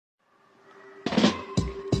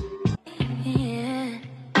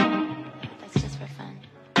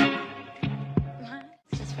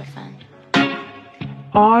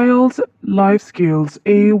IELTS Life Skills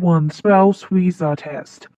A1 Spouse Visa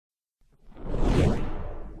Test.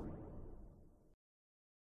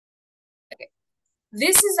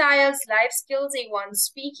 This is IELTS Life Skills A1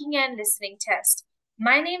 Speaking and Listening Test.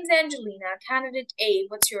 My name's Angelina, candidate A.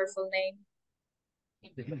 What's your full name?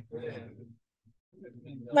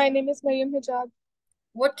 My name is Mariam Hijab.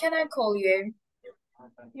 What can I call you?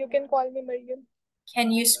 You can call me Mariam.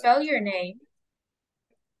 Can you spell your name?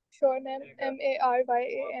 Sure name Maryan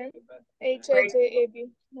Hijab.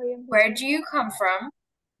 Mariam Where Hijab. do you come from?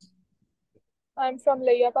 I'm from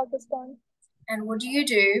Layya, Pakistan. And what do you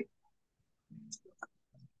do?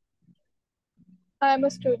 I am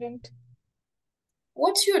a student.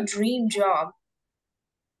 What's your dream job?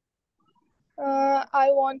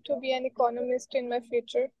 I want to be an economist in my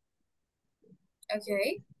future.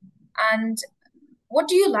 Okay. And what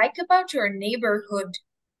do you like about your neighborhood?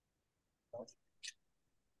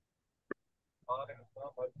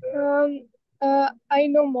 I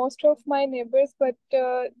know most of my neighbors, but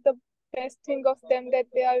the best thing of them that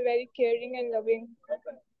they are very caring and loving.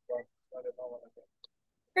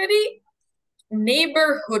 Pretty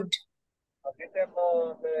neighborhood.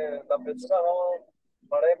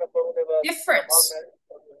 Difference.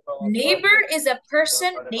 Neighbor is a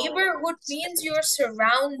person. Neighborhood means your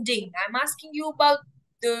surrounding. I'm asking you about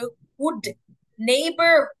the hood.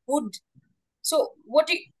 Neighborhood. So what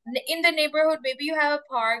do you, in the neighborhood, maybe you have a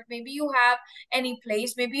park, maybe you have any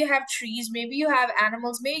place, maybe you have trees, maybe you have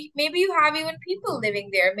animals, maybe you have even people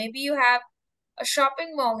living there, maybe you have a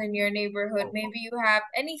shopping mall in your neighborhood, maybe you have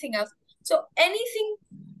anything else. So anything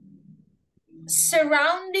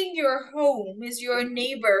surrounding your home is your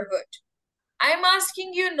neighborhood. I'm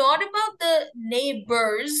asking you not about the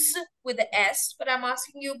neighbors with the S, but I'm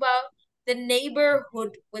asking you about the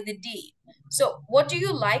neighborhood with a D. So what do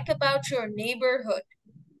you like about your neighborhood?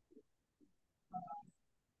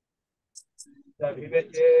 I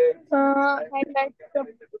like the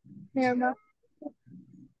near my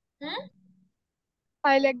Hmm?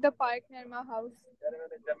 I like the park near my house.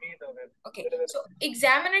 Okay, so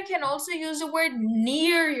examiner can also use the word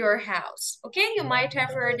near your house. Okay, you might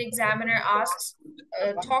have heard examiner asks,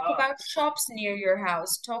 talk about shops near your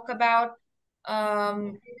house, talk about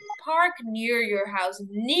park near your house.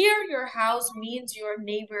 Near your house means your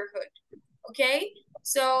neighborhood. Okay,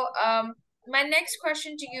 so my next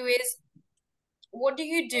question to you is, what do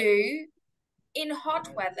you do in hot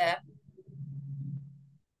weather?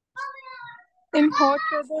 In hot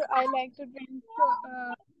weather, I like to drink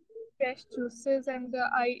fresh juices and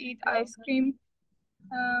I eat ice cream.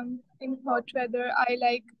 In hot weather, I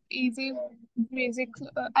like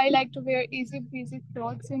I like to wear easy breezy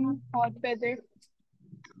clothes in hot weather.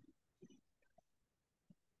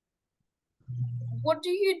 What do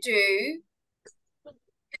you do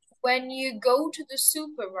when you go to the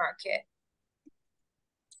supermarket?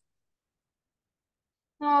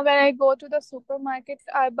 When I go to the supermarket,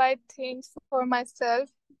 I buy things for myself.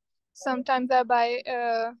 Sometimes I buy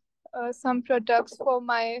some products for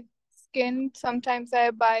my skin. Sometimes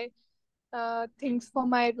I buy things for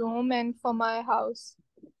my room and for my house.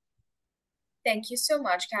 Thank you so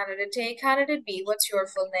much, candidate A. Candidate B, what's your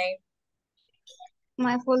full name?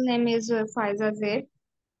 My full name is Faiza Zaid.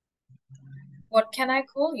 What can I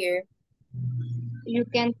call you? You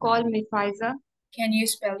can call me Faiza. Can you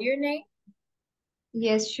spell your name?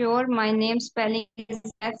 Yes, sure. My name spelling is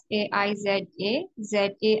Faiza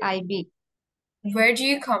Zaib. Where do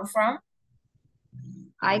you come from?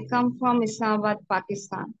 I come from Islamabad,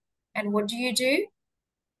 Pakistan. And what do you do?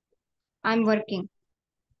 I'm working.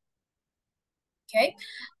 Okay.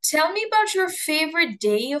 Tell me about your favorite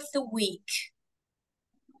day of the week.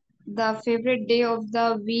 The favorite day of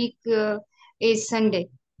the week is Sunday.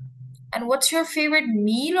 And what's your favorite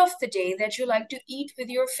meal of the day that you like to eat with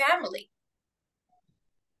your family?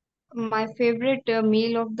 My favorite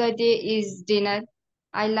meal of the day is dinner.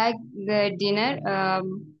 I like the dinner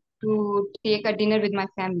to take a dinner with my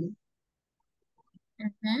family.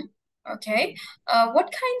 Mm-hmm. Okay.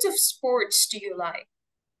 What kinds of sports do you like?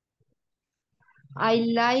 I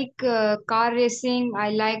like car racing.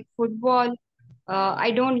 I like football.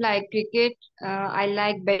 I don't like cricket. I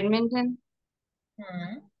like badminton.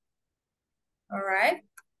 Hmm. All right.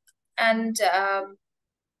 And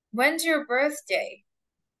when's your birthday?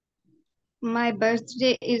 My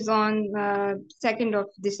birthday is on 2nd of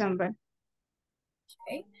December.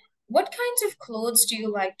 Okay. What kinds of clothes do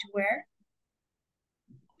you like to wear?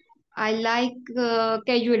 I like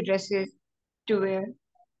casual dresses to wear.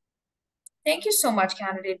 Thank you so much,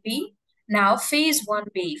 candidate B. Now, phase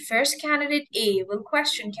 1B. First, candidate A will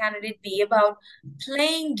question candidate B about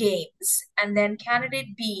playing games, and then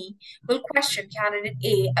candidate B will question candidate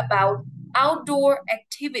A about outdoor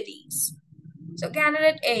activities. So,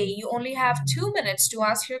 candidate A, you only have 2 minutes to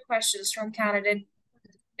ask your questions from candidate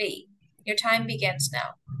B. Your time begins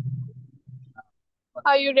now.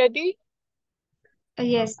 Are you ready?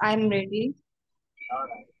 Yes, I'm ready.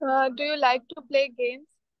 Do you like to play games?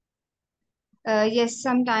 Yes,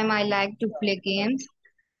 sometime I like to play games.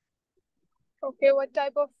 Okay, what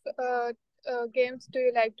type of games do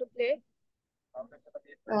you like to play?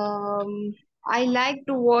 I like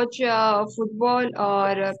to watch football,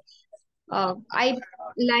 or I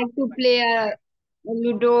like to play a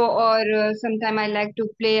Ludo, or sometime I like to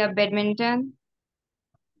play a badminton.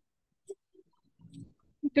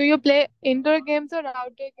 Do you play indoor games or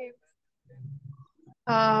outdoor games?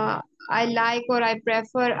 Uh, I like or I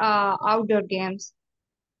prefer outdoor games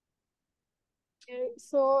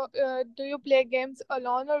So, do you play games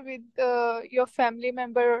alone or with your family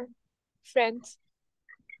member or friends?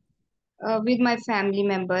 with my family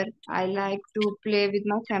member. I like to play with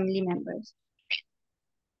my family members.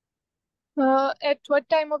 At what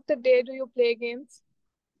time of the day do you play games?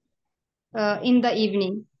 In the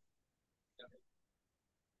evening,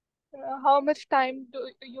 How much time do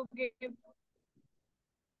you give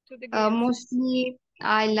to the games? mostly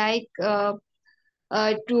I like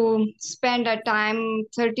to spend a time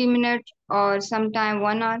 30 minutes or sometime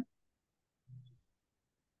 1 hour.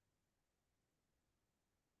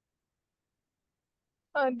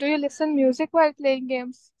 Do you listen music while playing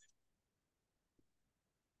games?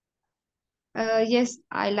 Yes,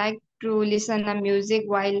 I like to listen to music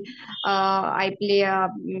while I play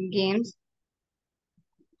games.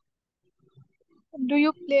 Do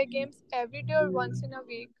you play games every day or once in a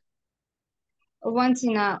week? Once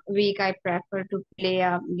in a week, I prefer to play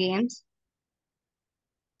games.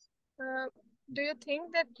 Uh, do you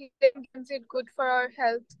think that playing games is good for our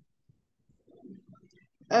health?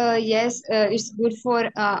 Yes, it's good for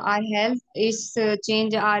our health. It's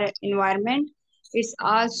change our environment. It's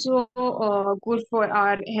also good for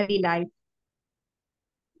our healthy life.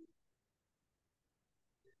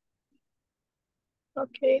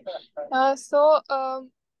 Okay.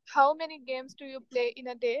 How many games do you play in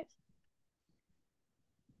a day?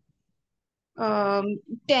 Um,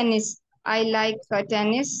 Tennis. I like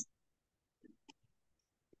tennis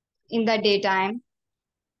in the daytime.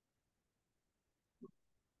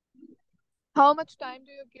 How much time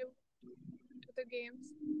do you give to the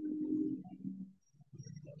games?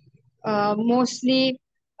 Mostly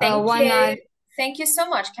Thank 1 hour. you. Thank you so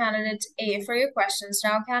much, candidate A, for your questions.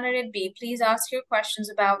 Now, candidate B, please ask your questions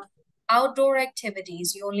about outdoor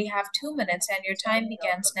activities. You only have 2 minutes and your time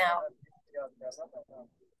begins now.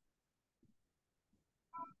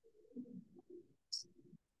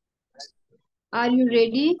 Are you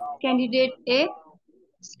ready, candidate A?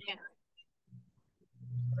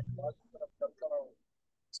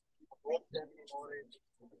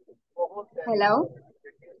 Hello.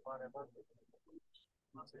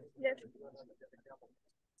 Yes.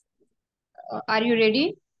 Are you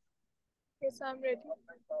ready? Yes, I'm ready.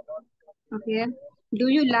 Okay. Do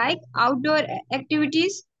you like outdoor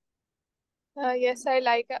activities? Yes, I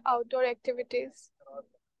like outdoor activities.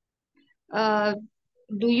 Uh,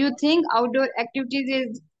 do you think outdoor activities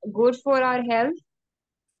is good for our health?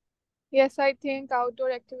 Yes, I think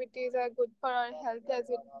outdoor activities are good for our health as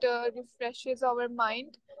it refreshes our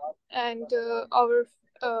mind and our.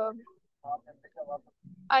 um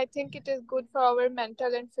I think it is good for our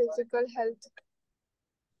mental and physical health.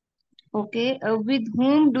 Okay. With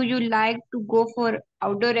whom do you like to go for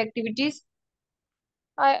outdoor activities?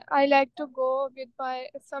 I like to go with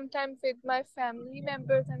sometimes with my family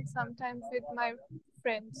members and sometimes with my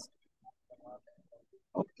friends.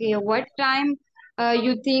 Okay. What time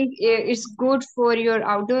you think is good for your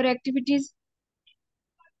outdoor activities?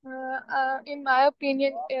 In my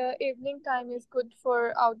opinion, evening time is good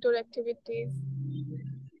for outdoor activities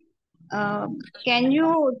Can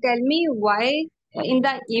you tell me why in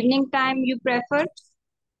the evening time you prefer?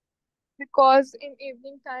 because in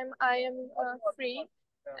evening time I am free,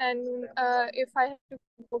 and if I have to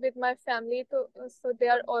go with my family, so they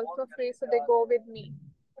are also free, so they go with me.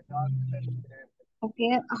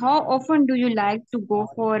 Okay. How often do you like to go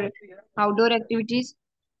for outdoor activities?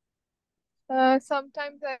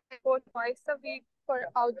 Sometimes I go twice a week for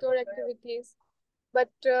outdoor activities, but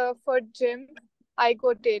for gym I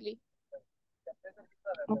go daily.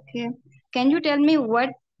 Okay. Can you tell me what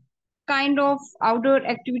kind of outdoor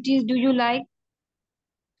activities do you like?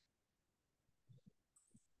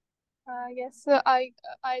 Yes, I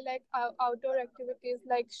like outdoor activities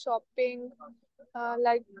like shopping,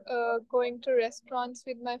 like going to restaurants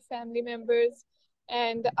with my family members,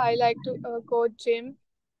 and I like to go gym.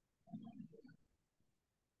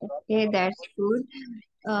 Okay, that's good.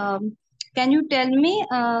 Um, can you tell me,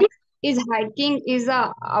 is hiking is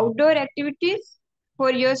a outdoor activities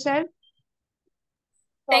for yourself?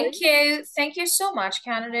 Sorry. Thank you so much,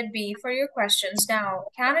 Candidate B, for your questions. Now,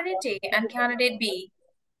 Candidate A and Candidate B,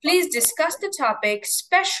 please discuss the topic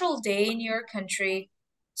special day in your country.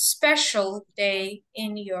 Special day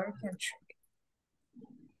in your country.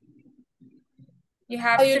 You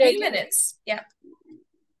have Are you 3 ready? minutes. Yeah.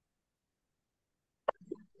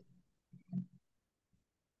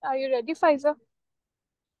 Are you ready, Faiza?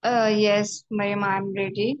 Yes, Mariam, I'm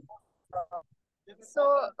ready. So,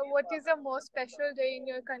 what is the most special day in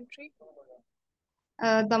your country?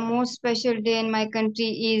 The most special day in my country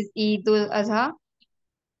is Eid Adha.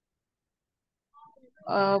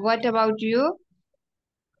 What about you?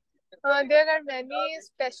 There are many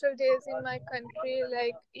special days in my country,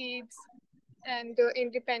 like Eid and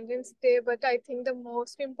Independence Day, but I think the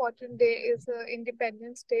most important day is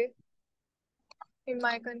Independence Day in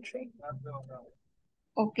my country.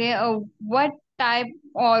 Okay, what type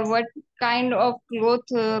or what kind of cloth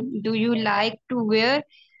do you like to wear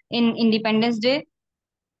in Independence Day?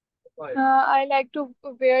 I like to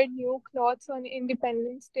wear new clothes on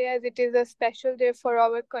Independence Day as it is a special day for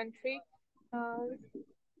our country. Uh,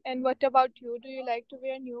 and what about you? Do you like to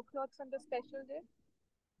wear new clothes on the special day?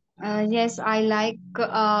 Yes, I like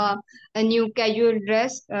a new casual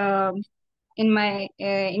dress in my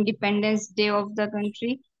Independence Day of the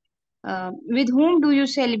country. With whom do you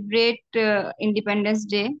celebrate Independence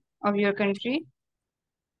Day of your country?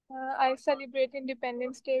 I celebrate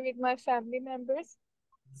Independence Day with my family members.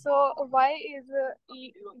 So why is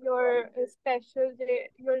your special day?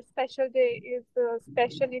 Your special day is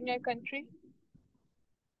special in your country?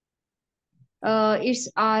 It's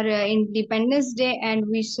our Independence Day, and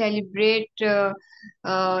we celebrate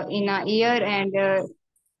in a year, and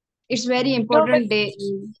it's very No, important day.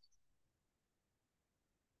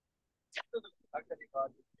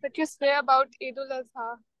 but you say about Eid ul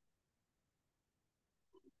Azha.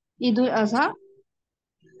 Eid ul Adha.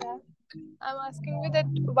 Yeah. I'm asking you that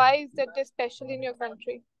why is that day special in your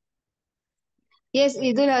country? Yes,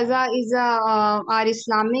 Eid ul Adha is our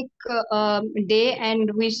Islamic day,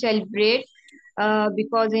 and we celebrate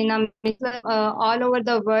because in a Muslim, all over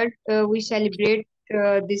the world we celebrate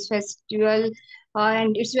this festival,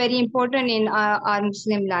 and it's very important in our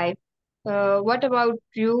Muslim life. What about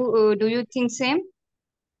you? Do you think same?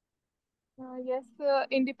 Yes,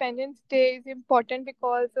 Independence Day is important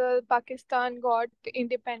because Pakistan got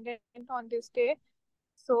independent on this day.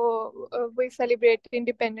 So we celebrate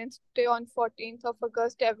Independence Day on 14th of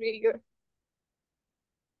August every year.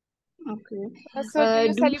 Okay. So do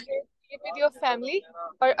you Do celebrate it with your family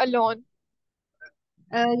or alone?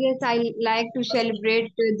 yes, I like to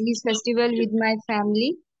celebrate these festival with my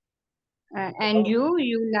family. And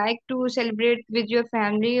you like to celebrate with your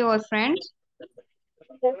family or friends?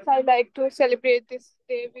 Yes, I like to celebrate this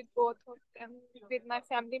day with both of them, with my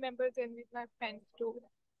family members and with my friends too.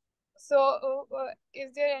 So,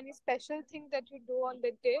 is there any special thing that you do on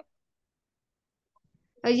that day?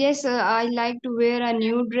 Yes, I like to wear a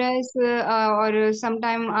new dress, or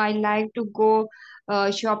sometime I like to go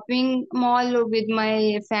shopping mall with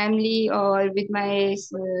my family or with my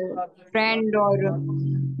friend or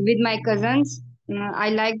with my cousins. I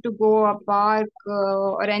like to go a park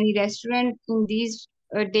or any restaurant in these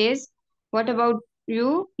days. What about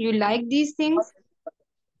you? You like these things?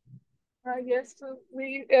 Yes, so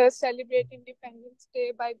we celebrate Independence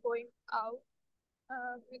Day by going out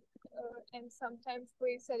and sometimes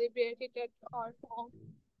we celebrate it at our home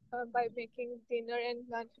by making dinner and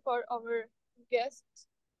lunch for our guests.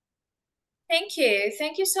 Thank you.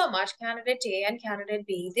 Thank you so much, Candidate A and Candidate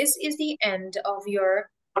B. This is the end of your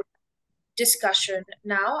discussion.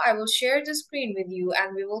 Now I will share the screen with you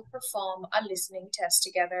and we will perform a listening test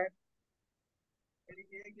together.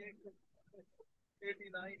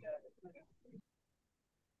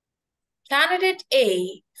 Candidate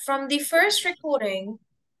A, from the first recording,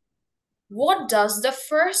 what does the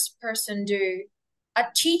first person do? A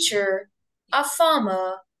teacher, a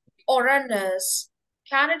farmer, or a nurse?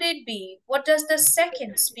 Candidate B, what does the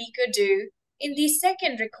second speaker do in the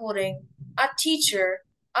second recording? A teacher,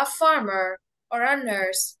 a farmer, or a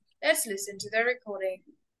nurse? Let's listen to the recording.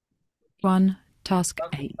 1. Task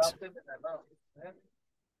 8.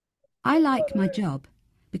 I like my job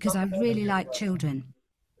because I really like children.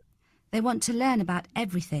 They want to learn about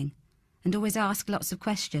everything and always ask lots of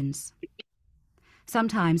questions.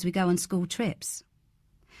 Sometimes we go on school trips.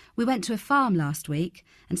 We went to a farm last week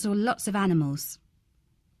and saw lots of animals.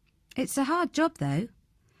 It's a hard job, though.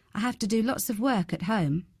 I have to do lots of work at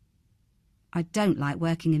home. I don't like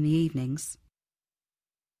working in the evenings.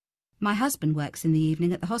 My husband works in the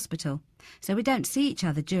evening at the hospital, so we don't see each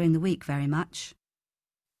other during the week very much.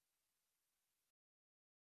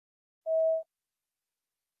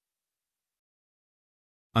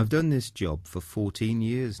 I've done this job for 14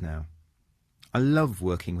 years now. I love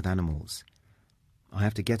working with animals. I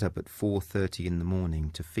have to get up at 4:30 in the morning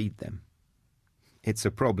to feed them. It's a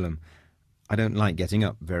problem. I don't like getting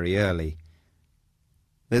up very early.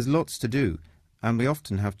 There's lots to do, and we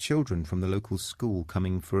often have children from the local school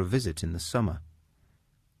coming for a visit in the summer.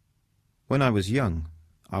 When I was young,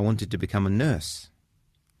 I wanted to become a nurse,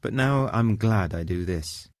 but now I'm glad I do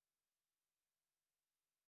this.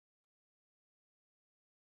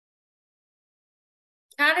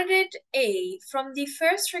 Candidate A, from the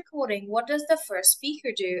first recording, what does the first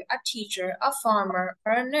speaker do? A teacher, a farmer,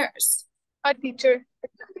 or a nurse? A teacher.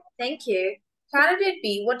 Thank you. Candidate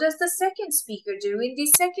B, what does the second speaker do in the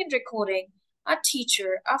second recording? A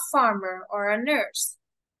teacher, a farmer, or a nurse?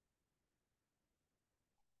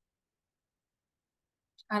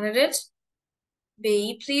 Candidate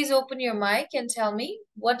B, please open your mic and tell me,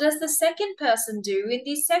 what does the second person do in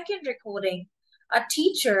the second recording? A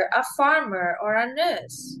teacher, a farmer, or a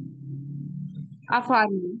nurse? A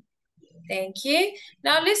farmer. Thank you.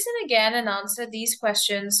 Now listen again and answer these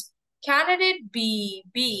questions. Candidate B,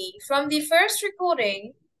 from the first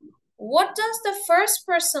recording, what does the first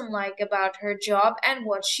person like about her job and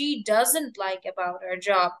what she doesn't like about her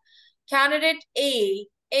job? Candidate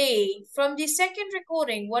A, from the second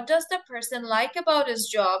recording, what does the person like about his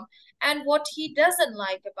job and what he doesn't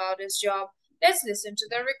like about his job? Let's listen to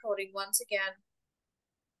the recording once again.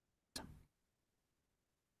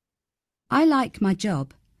 I like my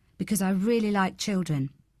job because I really like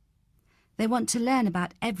children. They want to learn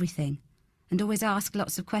about everything and always ask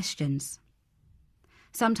lots of questions.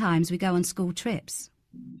 Sometimes we go on school trips.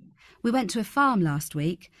 We went to a farm last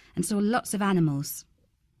week and saw lots of animals.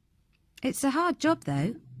 It's a hard job,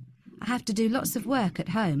 though. I have to do lots of work at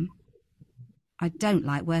home. I don't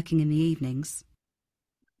like working in the evenings.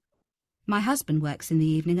 My husband works in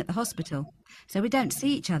the evening at the hospital, so we don't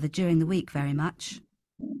see each other during the week very much.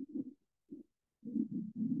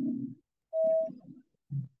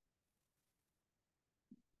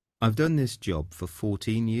 I've done this job for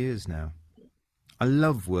 14 years now. I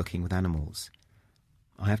love working with animals.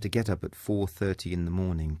 I have to get up at 4:30 in the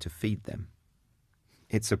morning to feed them.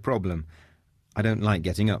 It's a problem. I don't like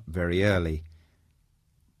getting up very early.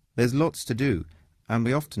 There's lots to do, and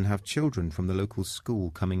we often have children from the local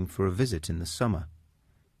school coming for a visit in the summer.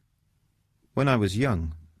 When I was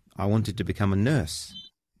young, I wanted to become a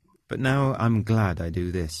nurse, but now I'm glad I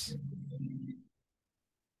do this.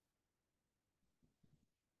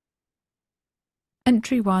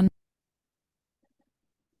 Entry 1.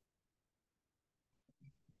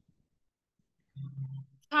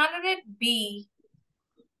 Candidate B,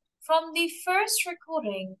 from the first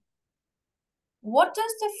recording, what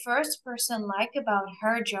does the first person like about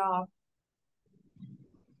her job?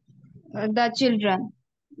 The children.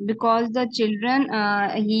 Because the children,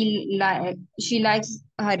 she likes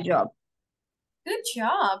her job. Good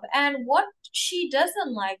job. And what she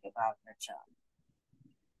doesn't like about her job?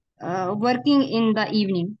 Working in the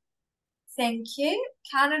evening. Thank you.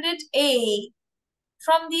 Candidate A,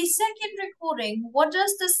 from the second recording, what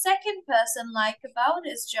does the second person like about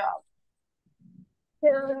his job?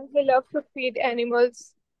 He loves to feed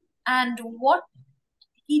animals. And what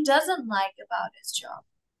he doesn't like about his job?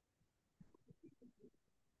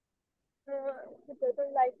 He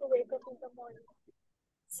doesn't like to wake up in the morning.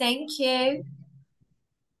 Thank you.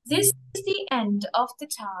 This is the end of the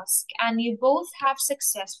task, and you both have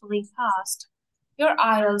successfully passed your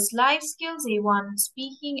IELTS Life Skills A1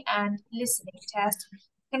 Speaking and Listening Test.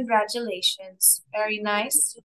 Congratulations. Very nice.